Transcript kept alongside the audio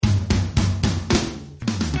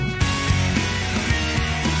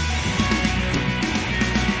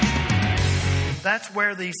That's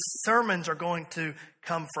where these sermons are going to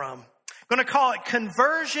come from. I'm going to call it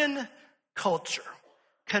conversion culture.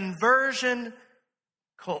 Conversion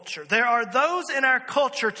culture. There are those in our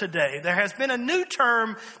culture today. There has been a new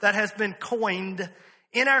term that has been coined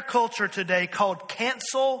in our culture today called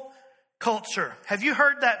cancel culture. Have you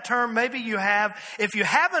heard that term? Maybe you have. If you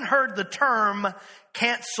haven't heard the term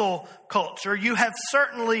cancel culture, you have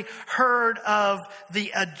certainly heard of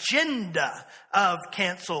the agenda of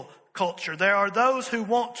cancel culture. There are those who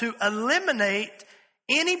want to eliminate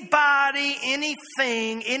anybody,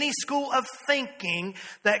 anything, any school of thinking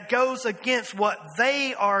that goes against what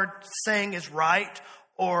they are saying is right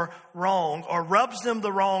or wrong, or rubs them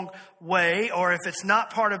the wrong way, or if it's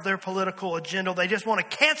not part of their political agenda, they just want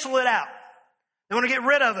to cancel it out. They want to get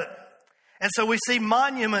rid of it. And so we see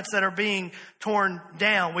monuments that are being torn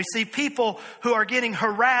down. We see people who are getting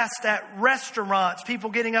harassed at restaurants, people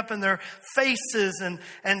getting up in their faces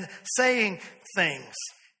and saying things.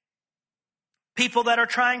 People that are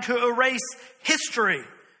trying to erase history.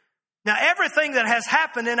 Now, everything that has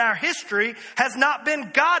happened in our history has not been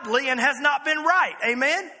godly and has not been right.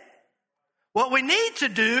 Amen? What we need to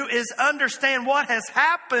do is understand what has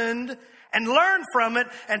happened and learn from it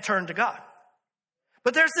and turn to God.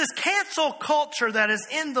 But there's this cancel culture that is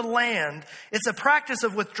in the land. It's a practice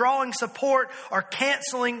of withdrawing support or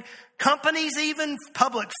canceling companies, even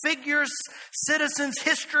public figures, citizens,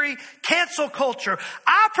 history, cancel culture.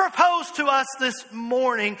 I propose to us this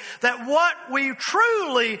morning that what we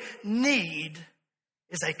truly need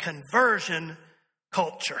is a conversion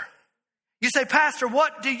culture. You say, Pastor,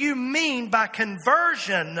 what do you mean by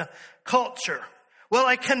conversion culture? Well,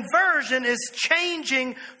 a conversion is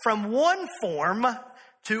changing from one form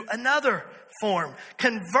to another form.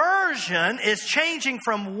 Conversion is changing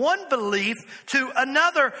from one belief to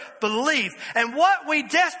another belief. And what we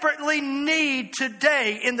desperately need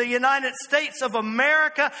today in the United States of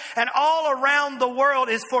America and all around the world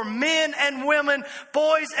is for men and women,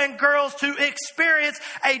 boys and girls to experience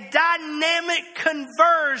a dynamic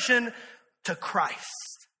conversion to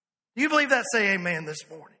Christ. Do you believe that? Say amen this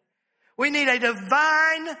morning. We need a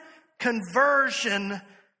divine conversion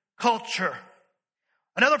culture.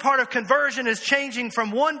 Another part of conversion is changing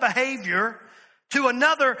from one behavior to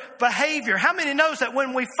another behavior. How many knows that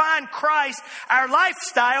when we find Christ, our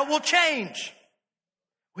lifestyle will change?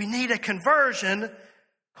 We need a conversion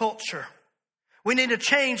culture. We need a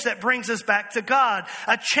change that brings us back to God.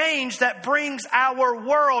 A change that brings our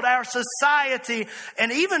world, our society,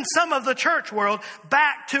 and even some of the church world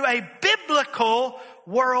back to a biblical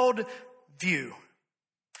world view.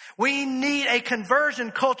 We need a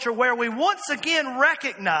conversion culture where we once again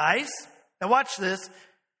recognize, now watch this,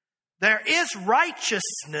 there is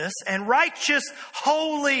righteousness and righteous,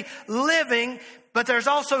 holy living, but there's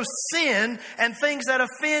also sin and things that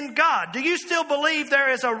offend God. Do you still believe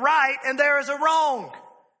there is a right and there is a wrong?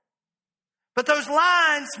 But those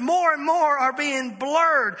lines more and more are being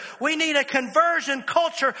blurred. We need a conversion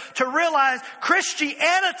culture to realize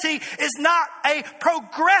Christianity is not a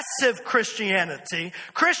progressive Christianity.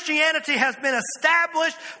 Christianity has been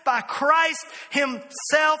established by Christ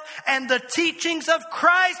himself, and the teachings of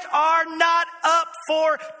Christ are not up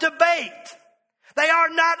for debate. They are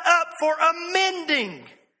not up for amending.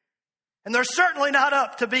 And they're certainly not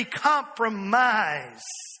up to be compromised.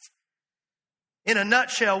 In a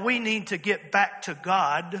nutshell, we need to get back to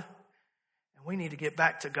God, and we need to get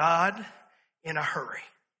back to God in a hurry.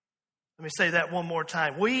 Let me say that one more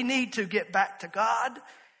time. We need to get back to God,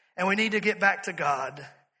 and we need to get back to God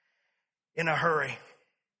in a hurry.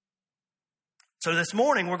 So this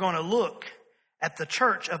morning, we're going to look at the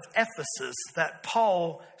church of Ephesus that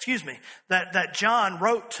that John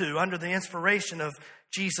wrote to under the inspiration of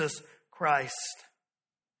Jesus Christ.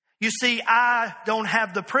 You see, I don't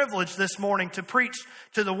have the privilege this morning to preach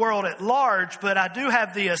to the world at large, but I do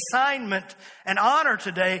have the assignment and honor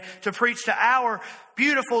today to preach to our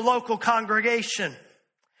beautiful local congregation.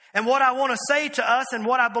 And what I want to say to us, and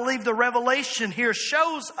what I believe the revelation here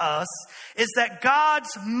shows us, is that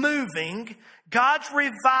God's moving, God's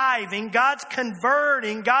reviving, God's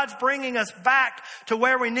converting, God's bringing us back to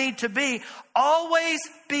where we need to be, always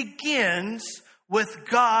begins with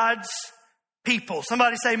God's people.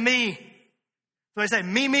 Somebody say me. Somebody say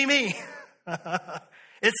me.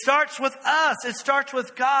 It starts with us. It starts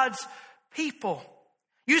with God's people.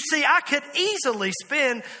 You see, I could easily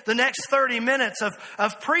spend the next 30 minutes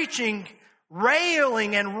of preaching,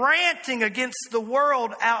 railing and ranting against the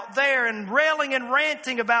world out there, and railing and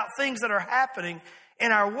ranting about things that are happening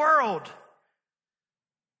in our world.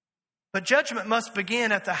 But judgment must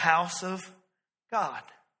begin at the house of God.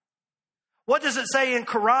 What does it say in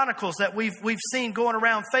Chronicles that we've seen going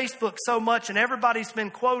around Facebook so much, and everybody's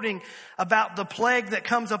been quoting about the plague that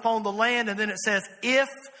comes upon the land, and then it says, if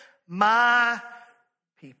my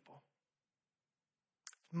people.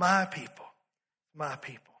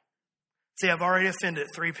 See, I've already offended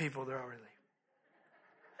 3 people. They're already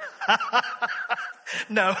leaving.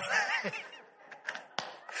 No.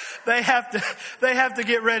 They have to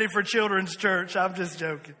get ready for children's church. I'm just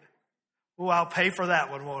joking. Oh, I'll pay for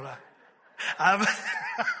that one, won't I?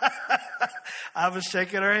 I was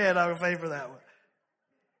shaking her head. I'll pay for that one.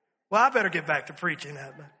 Well, I better get back to preaching,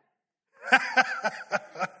 hadn't I?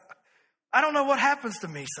 I don't know what happens to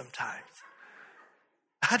me sometimes.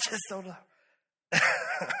 I just don't know.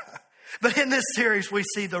 But in this series, we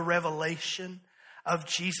see the revelation of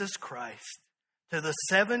Jesus Christ to the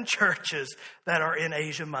 7 churches that are in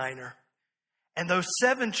Asia Minor. And those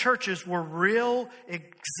 7 churches were real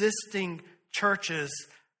existing churches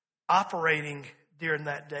operating during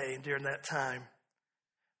that day and during that time.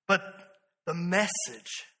 But the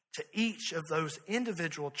message to each of those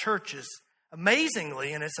individual churches,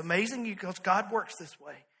 amazingly, and it's amazing because God works this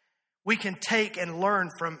way, we can take and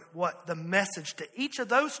learn from what the message to each of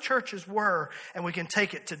those churches were, and we can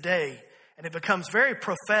take it today. And it becomes very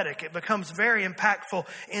prophetic. It becomes very impactful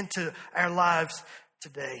into our lives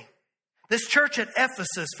today. This church at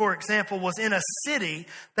Ephesus, for example, was in a city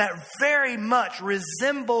that very much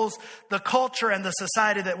resembles the culture and the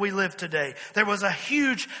society that we live today. There was a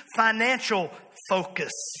huge financial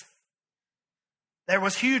focus. There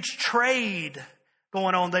was huge trade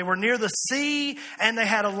going on. They were near the sea and they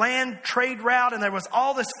had a land trade route, and there was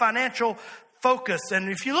all this financial focus. And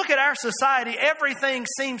if you look at our society, everything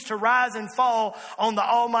seems to rise and fall on the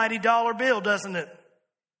almighty dollar bill, doesn't it?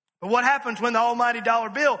 But what happens when the almighty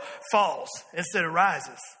dollar bill falls instead of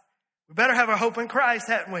rises? We better have our hope in Christ,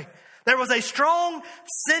 hadn't we? There was a strong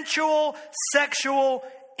sensual, sexual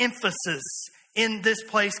emphasis in this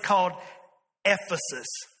place called Ephesus.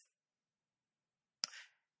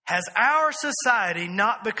 Has our society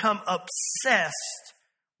not become obsessed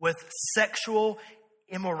with sexual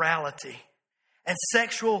immorality and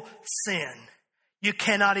sexual sin? You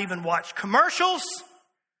cannot even watch commercials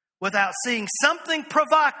without seeing something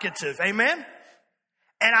provocative. Amen?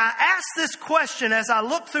 And I asked this question as I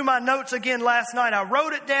looked through my notes again last night. I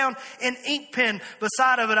wrote it down in ink pen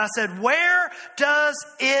beside of it. I said, where does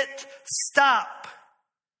it stop?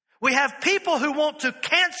 We have people who want to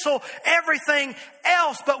cancel everything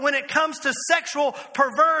else, but when it comes to sexual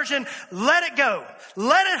perversion, let it go.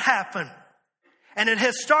 Let it happen. And it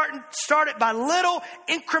has started by little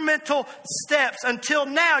incremental steps until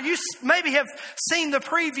now. You maybe have seen the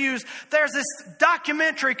previews. There's this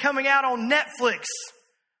documentary coming out on Netflix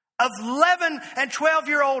of 11 and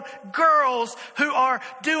 12-year-old girls who are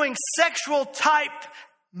doing sexual type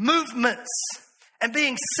movements and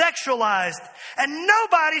being sexualized. And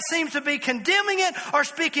nobody seems to be condemning it or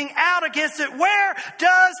speaking out against it. Where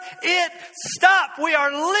does it stop? We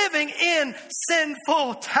are living in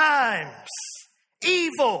sinful times.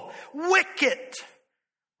 Evil, wicked,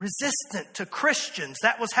 resistant to Christians.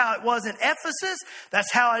 That was how it was in Ephesus.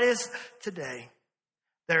 That's how it is today.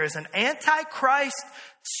 There is an antichrist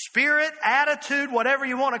spirit, attitude, whatever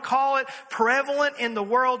you want to call it, prevalent in the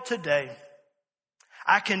world today.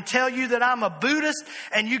 I can tell you that I'm a Buddhist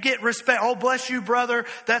and you get respect. Oh, bless you, brother.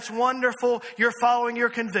 That's wonderful. You're following your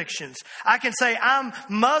convictions. I can say I'm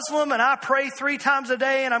Muslim and I pray 3 times a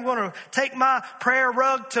day, and I'm going to take my prayer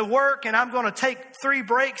rug to work, and I'm going to take 3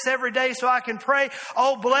 breaks every day so I can pray.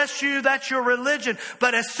 Oh, bless you. That's your religion.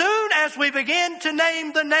 But as soon as we begin to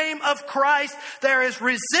name the name of Christ, there is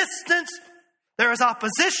resistance. There is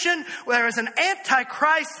opposition. There is an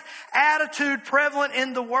antichrist attitude prevalent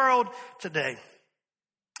in the world today.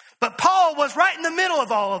 But Paul was right in the middle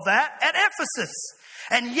of all of that at Ephesus.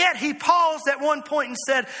 And yet he paused at one point and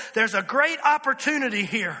said, there's a great opportunity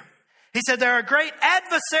here. He said, there are great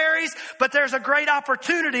adversaries, but there's a great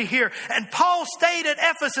opportunity here. And Paul stayed at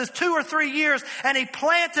Ephesus 2 or 3 years, and he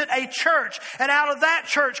planted a church. And out of that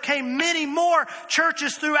church came many more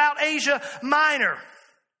churches throughout Asia Minor.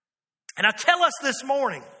 And I tell us this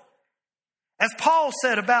morning, as Paul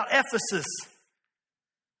said about Ephesus,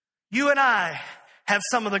 you and I have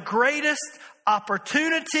some of the greatest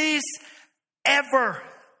opportunities ever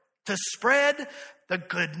to spread the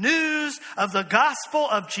good news of the gospel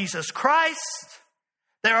of Jesus Christ.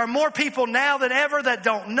 There are more people now than ever that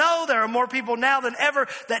don't know. There are more people now than ever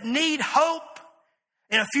that need hope.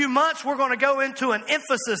 In a few months, we're going to go into an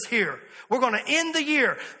emphasis here. We're going to end the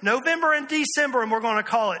year, November and December, and we're going to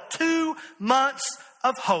call it 2 months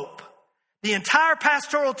of hope. The entire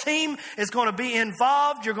pastoral team is going to be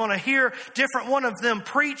involved. You're going to hear different one of them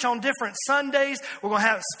preach on different Sundays. We're going to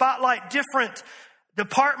have spotlight different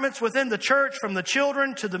departments within the church, from the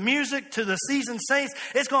children to the music to the seasoned saints.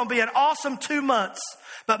 It's going to be an awesome 2 months.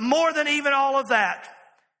 But more than even all of that,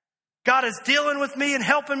 God is dealing with me and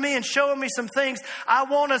helping me and showing me some things. I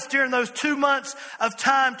want us during those 2 months of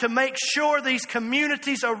time to make sure these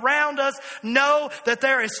communities around us know that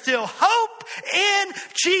there is still hope in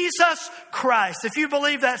Jesus Christ. If you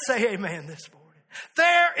believe that, say amen this morning.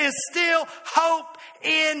 There is still hope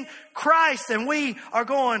in Christ, and we are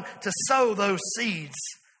going to sow those seeds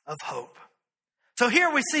of hope. So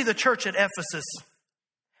here we see the church at Ephesus.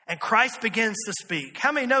 And Christ begins to speak.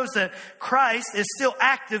 How many knows that Christ is still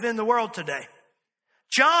active in the world today?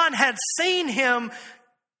 John had seen him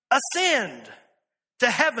ascend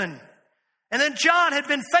to heaven. And then John had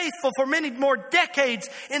been faithful for many more decades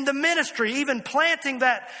in the ministry, even planting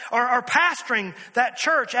that or pastoring that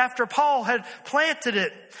church after Paul had planted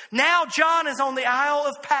it. Now John is on the Isle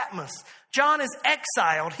of Patmos. John is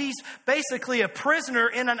exiled. He's basically a prisoner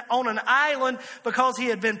on an island because he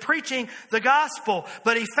had been preaching the gospel.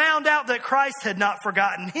 But he found out that Christ had not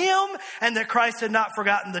forgotten him and that Christ had not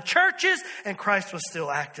forgotten the churches, and Christ was still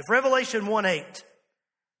active. Revelation 1:8.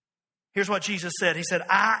 Here's what Jesus said. He said,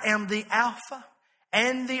 I am the Alpha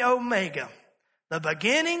and the Omega, the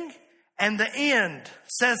beginning and the end,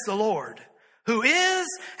 says the Lord, who is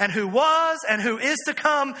and who was and who is to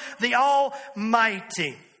come, the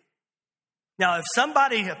Almighty. Now, if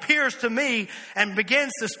somebody appears to me and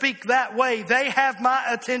begins to speak that way, they have my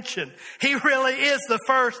attention. He really is the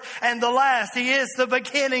first and the last. He is the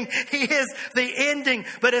beginning. He is the ending.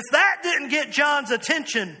 But if that didn't get John's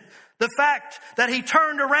attention, the fact that he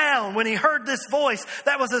turned around when he heard this voice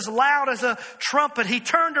that was as loud as a trumpet, he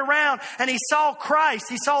turned around and he saw Christ.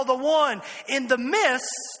 He saw the one in the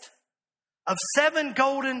midst of 7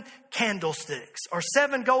 golden candlesticks or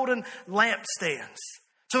 7 golden lampstands.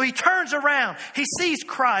 So he turns around. He sees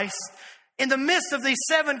Christ in the midst of these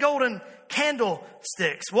 7 golden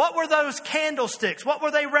candlesticks. What were those candlesticks? What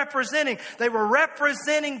were they representing? They were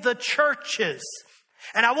representing the churches.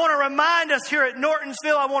 And I want to remind us here at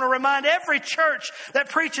Nortonsville, I want to remind every church that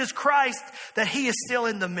preaches Christ that He is still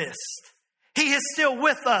in the midst. He is still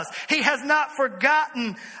with us. He has not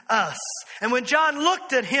forgotten us. And when John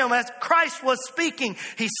looked at him as Christ was speaking,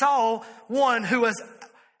 he saw one who was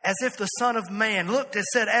as if the Son of Man, looked and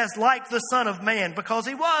said, as like the Son of Man, because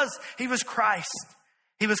he was Christ.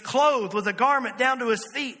 He was clothed with a garment down to his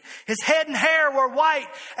feet. His head and hair were white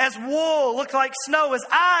as wool, looked like snow. His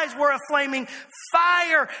eyes were a flaming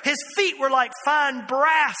fire. His feet were like fine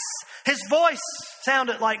brass. His voice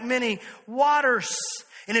sounded like many waters.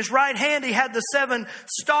 In his right hand he had the 7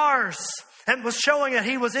 stars, and was showing that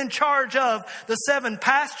he was in charge of the 7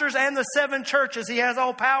 pastors and the 7 churches. He has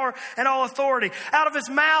all power and all authority. Out of his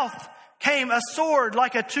mouth came a sword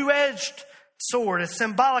like a 2-edged sword. It's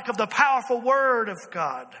symbolic of the powerful word of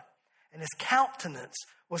God. And his countenance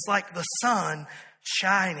was like the sun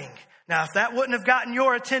shining. Now, if that wouldn't have gotten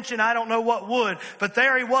your attention, I don't know what would. But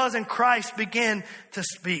there he was, and Christ began to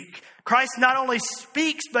speak. Christ not only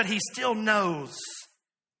speaks, but he still knows.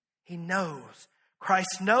 He knows.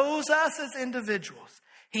 Christ knows us as individuals.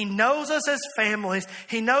 He knows us as families.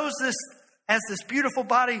 He knows this as this beautiful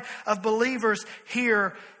body of believers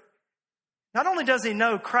here. Not only does he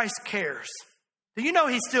know, Christ cares. Do you know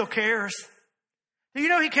he still cares? Do you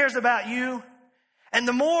know he cares about you? And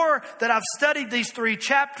the more that I've studied these 3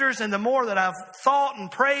 chapters, and the more that I've thought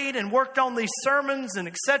and prayed and worked on these sermons and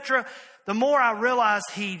etc., the more I realize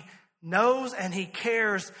he knows and he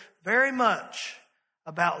cares very much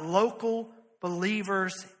about local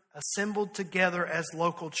believers assembled together as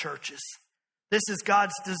local churches. This is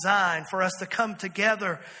God's design for us to come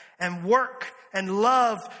together and work and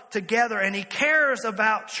love together. And he cares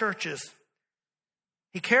about churches.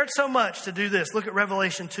 He cared so much to do this. Look at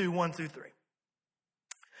Revelation 2:1-3.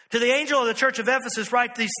 To the angel of the church of Ephesus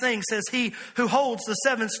write these things, says he who holds the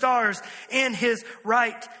 7 stars in his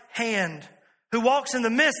right hand, who walks in the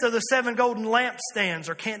midst of the 7 golden lampstands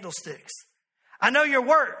or candlesticks. I know your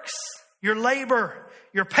works, your labor,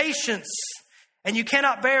 your patience, and you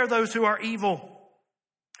cannot bear those who are evil.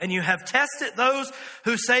 And you have tested those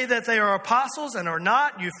who say that they are apostles and are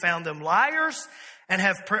not. You found them liars, and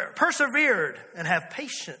have persevered and have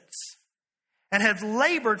patience, and have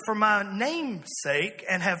labored for my name's sake,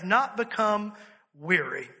 and have not become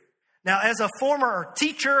weary. Now, as a former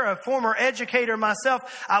teacher, a former educator myself,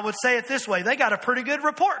 I would say it this way. They got a pretty good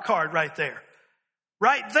report card right there.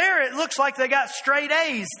 Right there, it looks like they got straight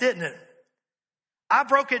A's, didn't it? I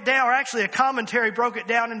broke it down, or actually a commentary broke it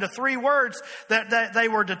down into 3 words, that they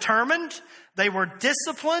were determined, they were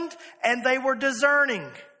disciplined, and they were discerning.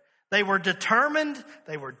 They were determined,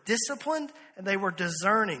 they were disciplined, and they were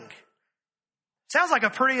discerning. Sounds like a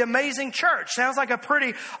pretty amazing church. Sounds like a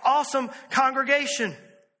pretty awesome congregation.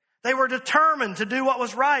 They were determined to do what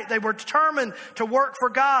was right. They were determined to work for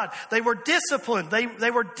God. They were disciplined.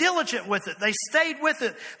 They were diligent with it. They stayed with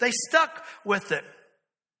it. They stuck with it.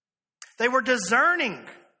 They were discerning.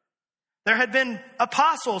 There had been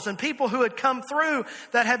apostles and people who had come through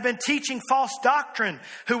that had been teaching false doctrine,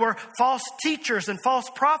 who were false teachers and false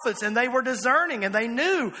prophets, and they were discerning and they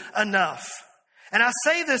knew enough. And I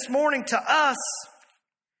say this morning to us,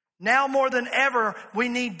 now more than ever, we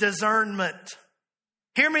need discernment.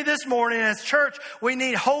 Hear me this morning, as church, we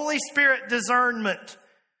need Holy Spirit discernment.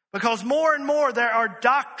 Because more and more there are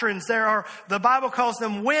doctrines, the Bible calls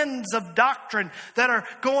them winds of doctrine that are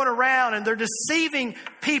going around and they're deceiving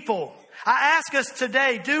people. I ask us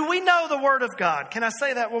today, do we know the Word of God? Can I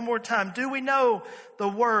say that one more time? Do we know the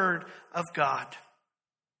Word of God?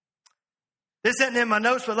 This isn't in my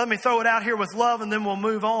notes, but let me throw it out here with love and then we'll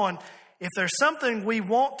move on. If there's something we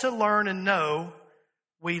want to learn and know,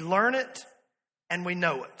 we learn it and we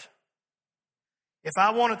know it. If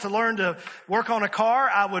I wanted to learn to work on a car,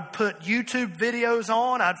 I would put YouTube videos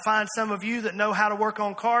on. I'd find some of you that know how to work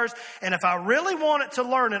on cars. And if I really wanted to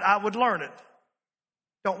learn it, I would learn it.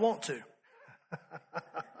 Don't want to.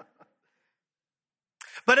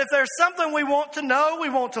 But if there's something we want to know, we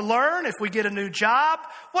want to learn, if we get a new job,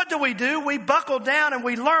 what do? We buckle down and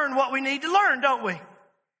we learn what we need to learn, don't we?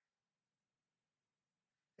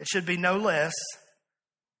 It should be no less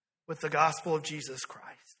with the gospel of Jesus Christ.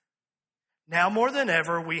 Now more than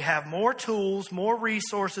ever, we have more tools, more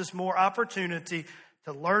resources, more opportunity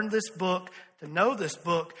to learn this book, to know this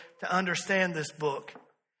book, to understand this book.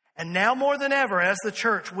 And now more than ever, as the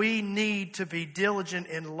church, we need to be diligent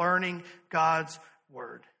in learning God's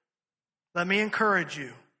Word. Let me encourage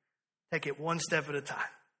you, take it one step at a time.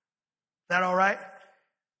 Is that all right?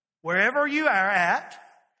 Wherever you are at,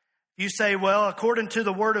 you say, well, according to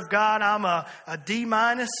the Word of God, I'm a D-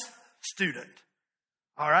 student.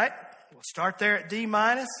 All right? We'll start there at D-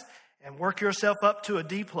 and work yourself up to a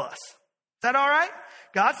D+. Is that all right?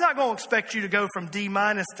 God's not going to expect you to go from D-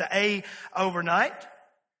 to A overnight.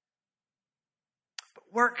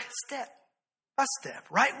 But work step by step,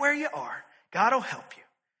 right where you are. God will help you.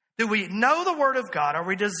 Do we know the Word of God? Are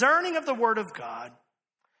we discerning of the Word of God?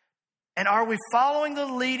 And are we following the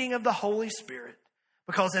leading of the Holy Spirit?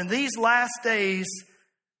 Because in these last days,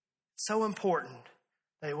 it's so important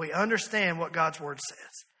that we understand what God's Word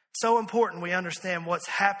says. So important we understand what's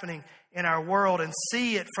happening in our world and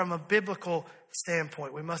see it from a biblical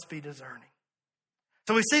standpoint. We must be discerning.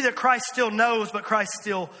 So we see that Christ still knows, but Christ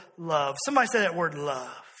still loves. Somebody say that word,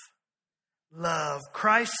 love. Love.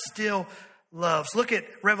 Christ still loves. Look at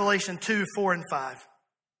Revelation 2, 4 and 5. It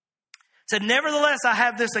said, nevertheless, I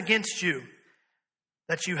have this against you,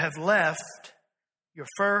 that you have left your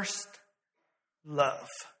first love.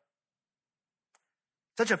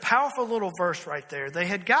 Such a powerful little verse right there. They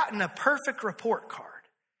had gotten a perfect report card.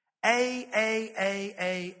 A.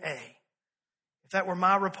 If that were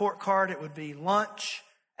my report card, it would be lunch,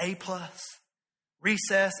 A+,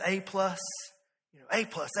 recess, A+, A+.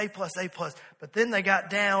 But then they got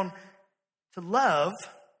down to love,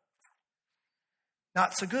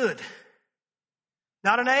 not so good.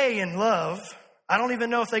 Not an A in love. I don't even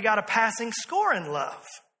know if they got a passing score in love.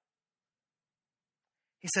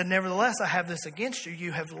 He said, nevertheless, I have this against you.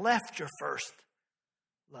 You have left your first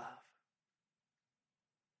love.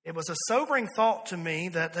 It was a sobering thought to me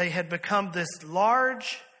that they had become this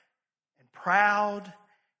large and proud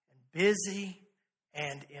and busy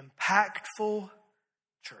and impactful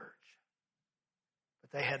church.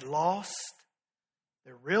 But they had lost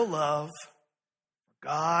their real love for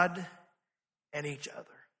God and each other.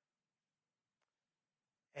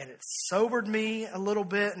 And it sobered me a little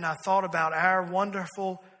bit, and I thought about our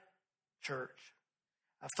wonderful church.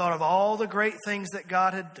 I've thought of all the great things that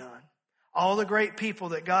God had done, all the great people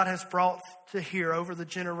that God has brought to here over the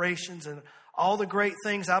generations, and all the great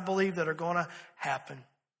things I believe that are going to happen.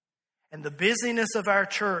 And the busyness of our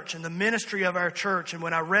church and the ministry of our church. And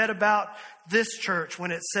when I read about this church,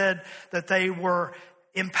 when it said that they were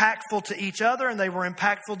impactful to each other and they were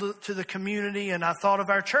impactful to the community, and I thought of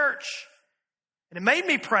our church. And it made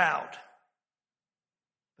me proud.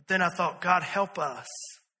 But then I thought, God, help us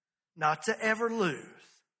not to ever lose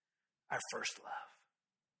our first love.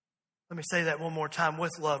 Let me say that one more time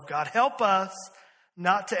with love. God, help us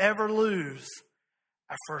not to ever lose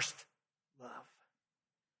our first love.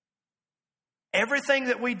 Everything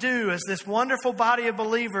that we do as this wonderful body of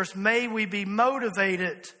believers, may we be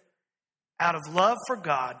motivated out of love for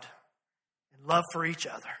God and love for each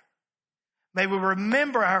other. May we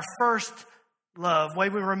remember our first love. May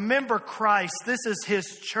we remember Christ. This is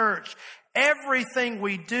His church. Everything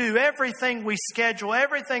we do, everything we schedule,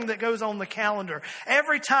 everything that goes on the calendar,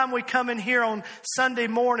 every time we come in here on Sunday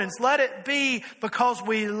mornings, let it be because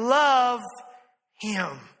we love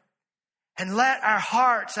Him. And let our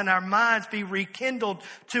hearts and our minds be rekindled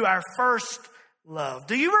to our first love.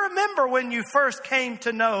 Do you remember when you first came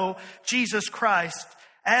to know Jesus Christ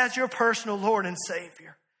as your personal Lord and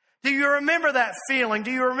Savior? Do you remember that feeling?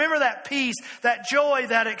 Do you remember that peace, that joy,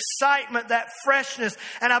 that excitement, that freshness?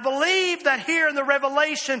 And I believe that here in the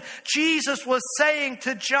Revelation, Jesus was saying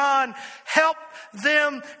to John, help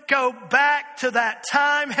them go back to that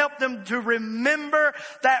time. Help them to remember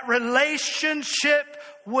that relationship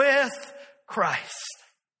with Christ.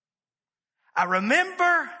 I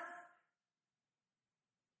remember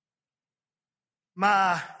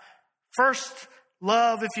my first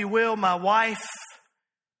love, if you will, my wife,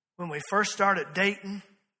 when we first started dating.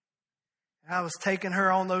 I was taking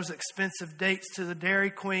her on those expensive dates to the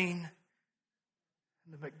Dairy Queen,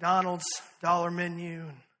 the McDonald's dollar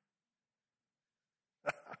menu.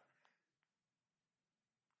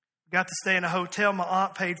 Got to stay in a hotel my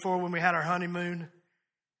aunt paid for when we had our honeymoon.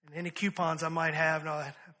 And any coupons I might have, no,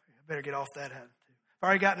 I better get off that habit too. I've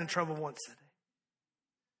already gotten in trouble once today.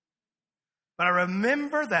 But I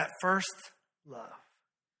remember that first love.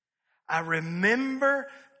 I remember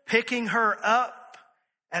picking her up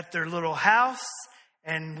at their little house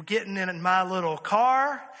and getting in my little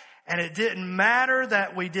car. And it didn't matter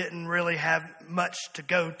that we didn't really have much to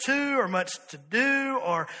go to or much to do,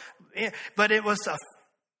 but it was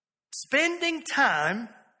spending time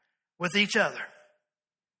with each other.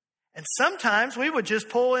 And sometimes we would just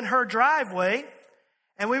pull in her driveway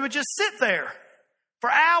and we would just sit there for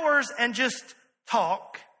hours and just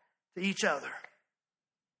talk to each other.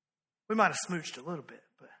 We might have smooched a little bit,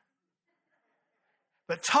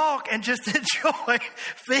 but talk and just enjoy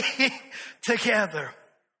being together.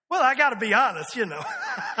 Well, I got to be honest,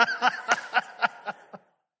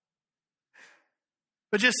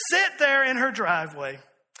 But just sit there in her driveway.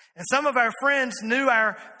 And some of our friends knew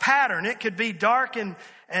our pattern. It could be dark and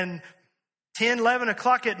 10, 11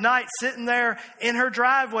 o'clock at night, sitting there in her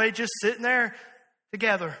driveway, just sitting there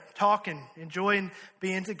together, talking, enjoying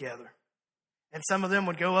being together. And some of them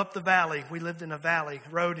would go up the valley. We lived in a valley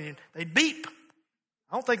road, and they'd beep.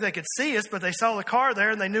 I don't think they could see us, but they saw the car there,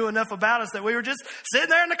 and they knew enough about us that we were just sitting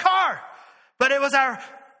there in the car. But it was our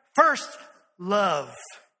first love.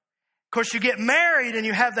 Of course, you get married and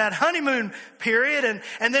you have that honeymoon period,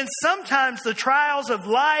 and then sometimes the trials of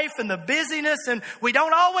life and the busyness, and we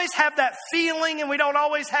don't always have that feeling and we don't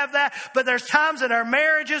always have that, but there's times in our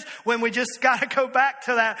marriages when we just got to go back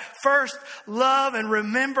to that first love and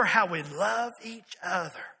remember how we love each other.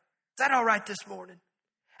 Is that all right this morning?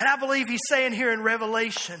 And I believe He's saying here in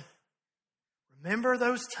Revelation, remember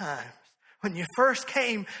those times when you first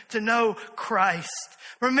came to know Christ.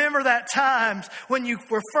 Remember that times when you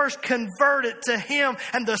were first converted to Him,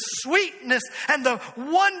 and the sweetness and the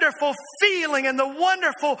wonderful feeling and the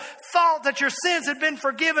wonderful thought that your sins had been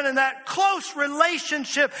forgiven, in that close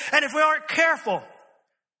relationship. And if we aren't careful,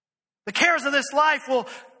 the cares of this life will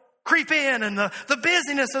creep in, and the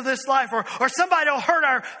busyness of this life, or somebody will hurt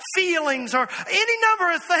our feelings, or any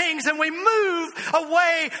number of things, and we move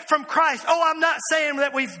away from Christ. Oh, I'm not saying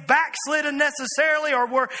that we've backslidden necessarily or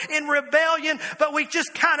we're in rebellion, but we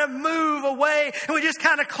just kind of move away and we just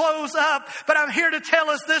kind of close up. But I'm here to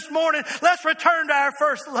tell us this morning, let's return to our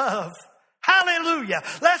first love. Hallelujah.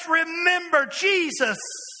 Let's remember Jesus,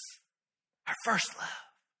 our first love.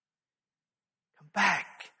 Come back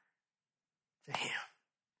to Him.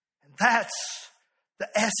 That's the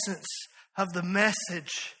essence of the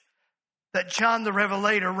message that John the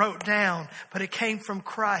Revelator wrote down, but it came from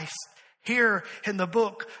Christ here in the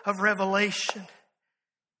book of Revelation.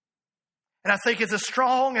 And I think it's a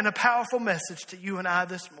strong and a powerful message to you and I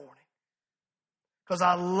this morning, because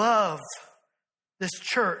I love this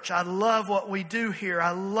church. I love what we do here. I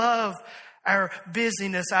love our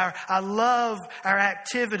busyness. I love our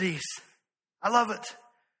activities. I love it.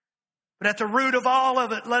 But at the root of all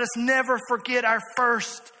of it, let us never forget our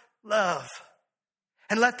first love.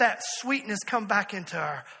 And let that sweetness come back into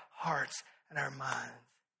our hearts and our minds.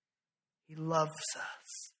 He loves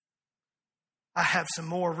us. I have some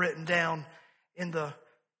more written down in the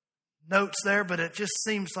notes there, but it just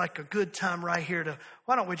seems like a good time right here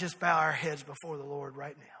why don't we just bow our heads before the Lord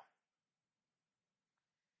right now?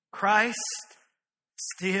 Christ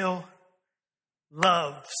still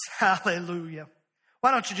loves. Hallelujah.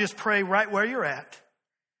 Why don't you just pray right where you're at?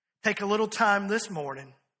 Take a little time this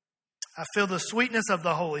morning. I feel the sweetness of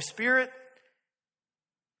the Holy Spirit.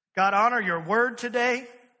 God, honor your word today.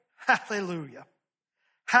 Hallelujah.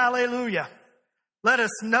 Hallelujah. Let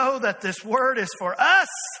us know that this word is for us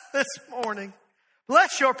this morning.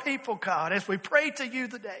 Bless your people, God, as we pray to you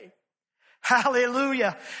today.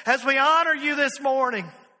 Hallelujah. As we honor you this morning.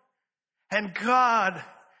 And God,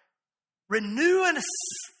 renew us,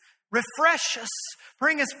 refresh us,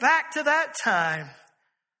 bring us back to that time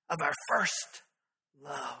of our first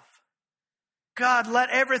love. God, let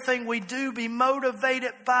everything we do be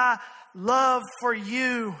motivated by love for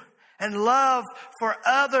you and love for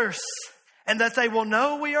others, and that they will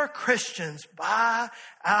know we are Christians by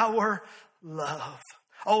our love.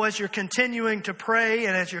 Oh, as you're continuing to pray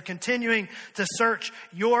and as you're continuing to search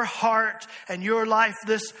your heart and your life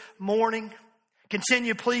this morning,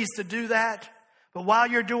 continue please to do that. But while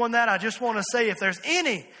you're doing that, I just want to say, if there's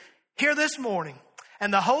any here this morning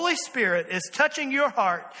and the Holy Spirit is touching your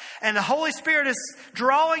heart and the Holy Spirit is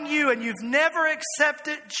drawing you and you've never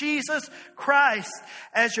accepted Jesus Christ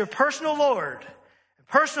as your personal Lord and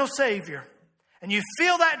personal Savior, and you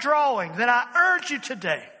feel that drawing, then I urge you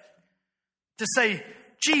today to say,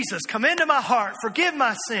 Jesus, come into my heart, forgive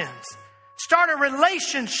my sins, start a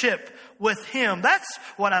relationship with Him. That's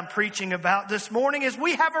what I'm preaching about this morning, is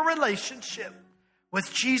we have a relationship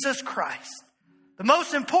with Jesus Christ. The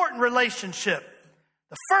most important relationship,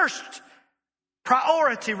 the first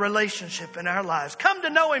priority relationship in our lives. Come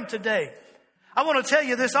to know Him today. I want to tell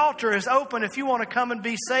you, this altar is open. If you want to come and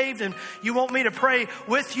be saved and you want me to pray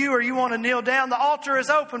with you, or you want to kneel down, the altar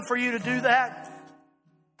is open for you to do that.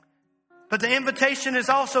 But the invitation is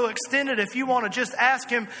also extended if you want to just ask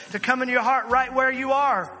Him to come into your heart right where you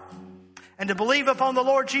are and to believe upon the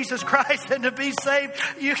Lord Jesus Christ and to be saved.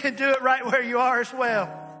 You can do it right where you are as well.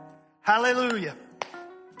 Hallelujah.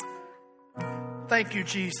 Thank you,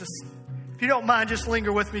 Jesus. If you don't mind, just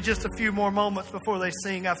linger with me just a few more moments before they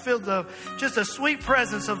sing. I feel just a sweet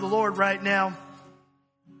presence of the Lord right now.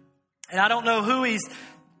 And I don't know who He's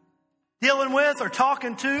dealing with or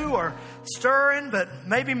talking to or stirring, but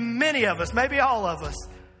maybe many of us, maybe all of us.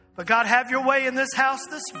 But God, have your way in this house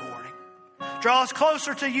this morning. Draw us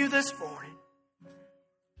closer to you this morning.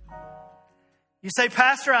 You say,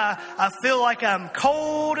 Pastor, I feel like I'm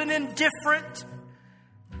cold and indifferent.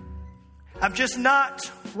 I'm just not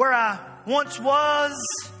where I once was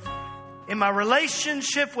in my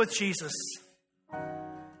relationship with Jesus.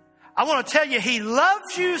 I want to tell you, He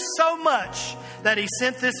loves you so much that He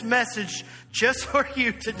sent this message just for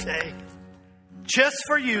you today. Just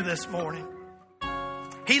for you this morning.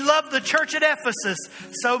 He loved the church at Ephesus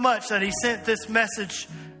so much that He sent this message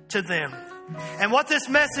to them. And what this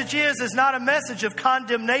message is not a message of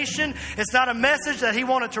condemnation. It's not a message that He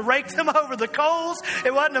wanted to rake them over the coals.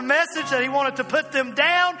 It wasn't a message that He wanted to put them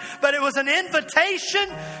down, but it was an invitation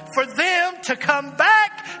for them to come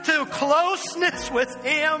back to closeness with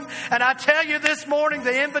Him. And I tell you this morning,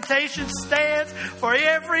 the invitation stands for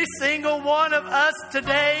every single one of us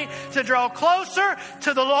today to draw closer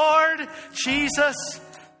to the Lord Jesus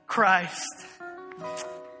Christ.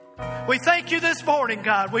 We thank you this morning,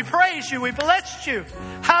 God. We praise you. We bless you.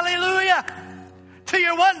 Hallelujah. To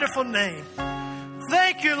your wonderful name.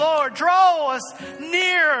 Thank you, Lord. Draw us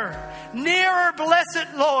nearer,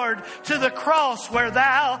 blessed Lord, to the cross where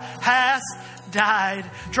thou hast died.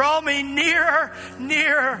 Draw me nearer,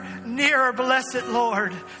 blessed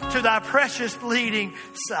Lord, to thy precious bleeding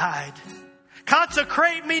side.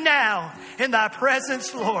 Consecrate me now in thy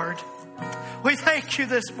presence, Lord. We thank you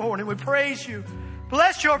this morning. We praise you.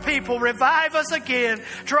 Bless your people. Revive us again.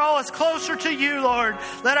 Draw us closer to you, Lord.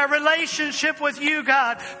 Let our relationship with you,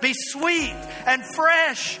 God, be sweet and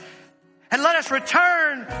fresh. And let us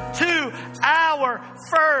return to our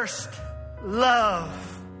first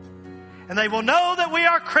love. And they will know that we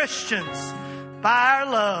are Christians by our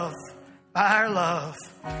love. By our love.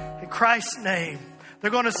 In Christ's name.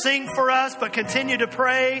 They're going to sing for us, but continue to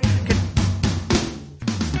pray.